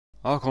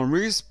Arkon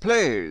Rhys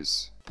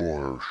plays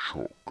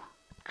Bioshock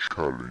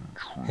Challenge.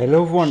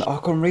 Hello everyone,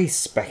 Arkon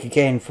Rhys back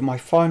again for my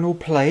final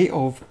play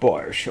of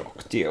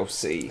Bioshock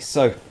DLC.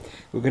 So,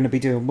 we're going to be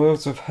doing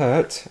Worlds of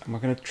Hurt, and we're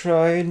going to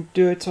try and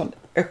do it on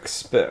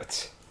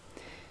Expert.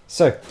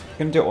 So, we're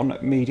going to do it on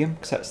Medium,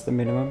 because that's the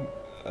minimum.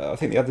 I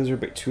think the others are a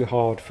bit too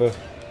hard for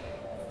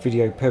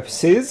video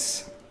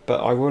purposes, but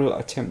I will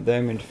attempt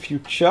them in the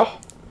future.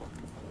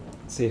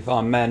 See if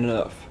I'm man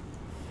enough.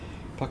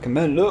 If I can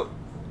man up,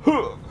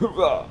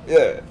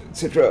 yeah,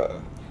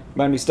 etc.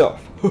 Manly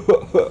stuff,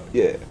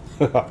 yeah.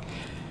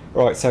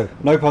 Right, so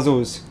no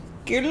puzzles.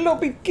 Kill or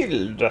be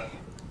killed. Come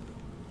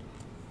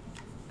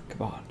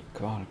on,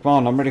 come on, come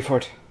on! I'm ready for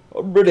it.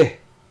 I'm ready.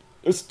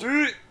 Let's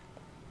do it.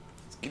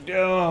 Let's get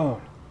down.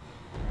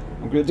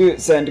 I'm gonna do it,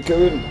 Sandy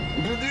Cohen.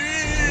 I'm gonna do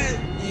it.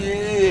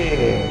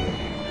 Yeah.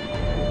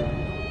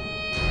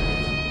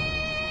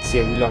 See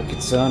how you like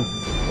it, son.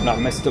 I'm not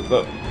messed up,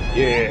 but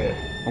yeah.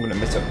 I'm gonna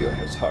mess up your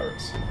house,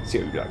 Horace. See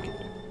how you like it.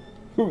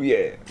 Oh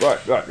yeah. Right.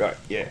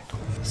 Yeah.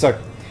 So,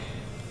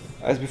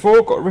 as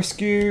before, got to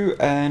rescue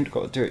and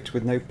got to do it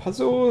with no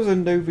puzzles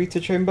and no Vita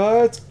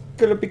chamber. It's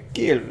gonna be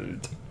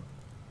killed.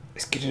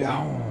 Let's get it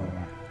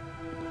on.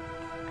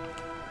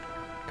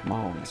 Come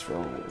on, let's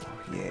roll.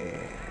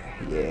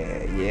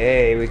 Yeah.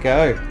 Here we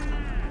go.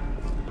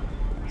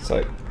 So,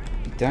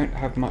 you don't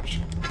have much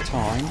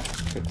time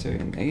for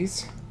doing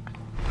these.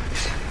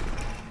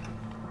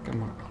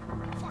 Come on.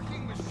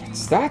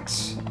 What's that?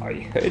 I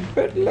heard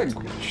bad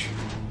language.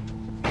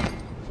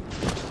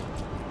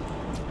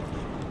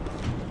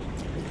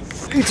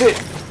 Eat it!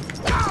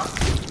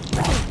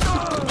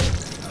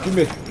 Give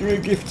me a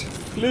gift.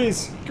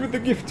 Please, give me the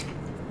gift.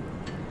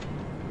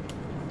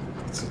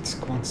 That's it.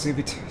 Come on, save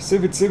it.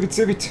 Save it.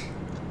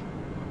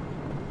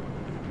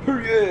 Oh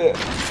yeah!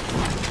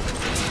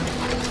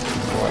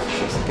 Alright,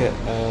 let's get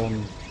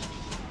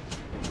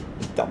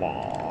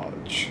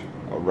damage.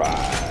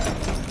 Alright.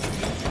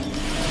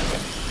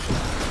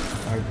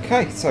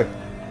 Okay, so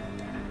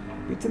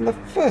we've done the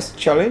first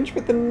challenge,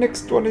 but the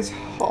next one is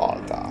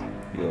harder.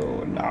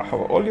 You'll now have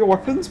all your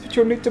weapons, but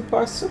you'll need to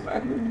buy some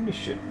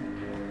ammunition.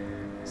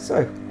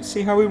 So, let's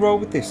see how we roll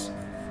with this.